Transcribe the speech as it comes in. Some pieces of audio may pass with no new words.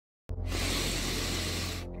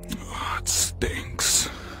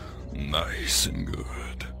Nice and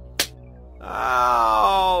good.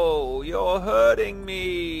 Ow! You're hurting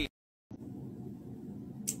me!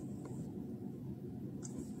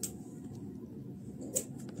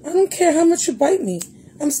 I don't care how much you bite me.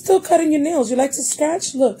 I'm still cutting your nails. You like to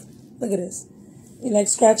scratch? Look at this. You like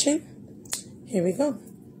scratching? Here we go.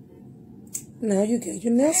 Now you get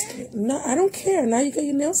your nails clipped. No, I don't care. Now you get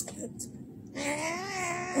your nails clipped.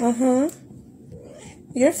 Uh-huh.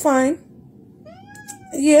 You're fine.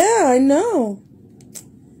 Yeah, I know.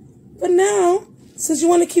 But now, since you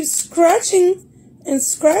want to keep scratching and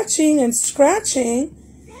scratching and scratching,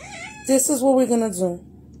 this is what we're going to do.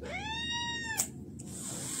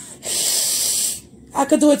 I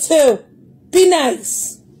could do it too. Be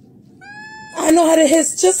nice. I know how to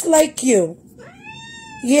hiss just like you.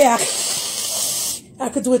 Yeah. I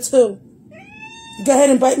could do it too. Go ahead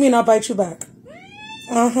and bite me and I'll bite you back.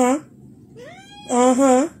 Uh-huh.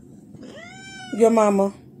 Uh-huh. Your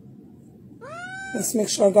mama. Let's make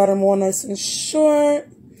sure I got them all nice and short.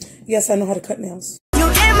 Yes, I know how to cut nails. You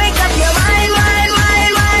can't make up your mind.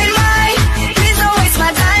 Please don't waste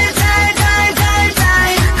my time.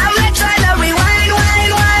 I'm not trying to rewind,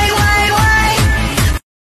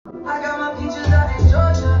 I got my peaches out in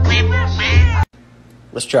Georgia.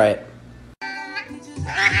 Let's try it.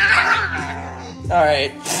 All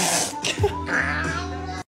right.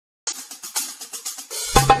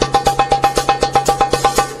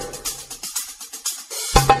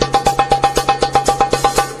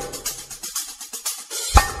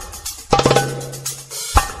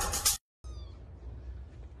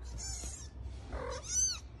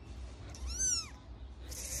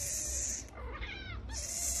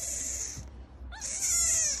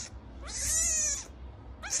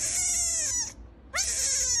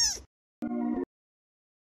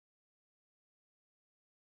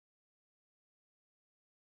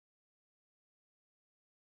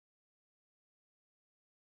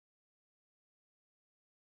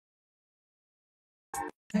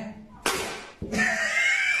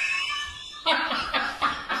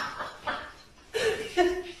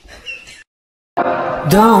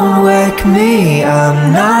 Don't wake me,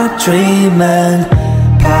 I'm not dreaming.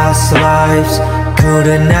 Past lives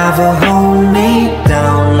couldn't ever hold me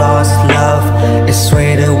down. Lost love is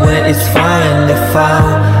sweeter when it's finally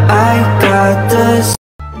found. I got this.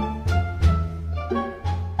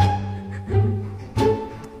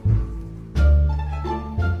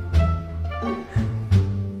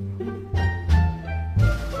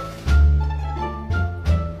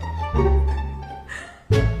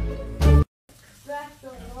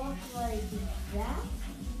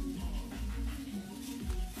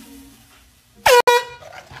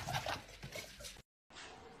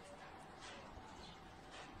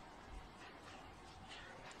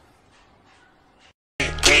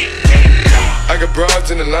 I got broads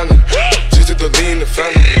in Atlanta, just to the lean the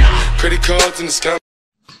family, credit cards in the scam.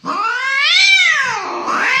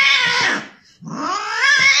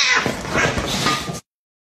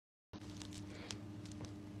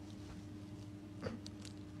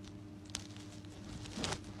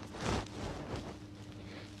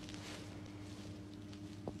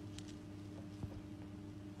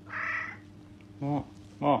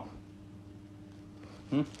 Oh.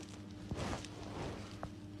 Hmm?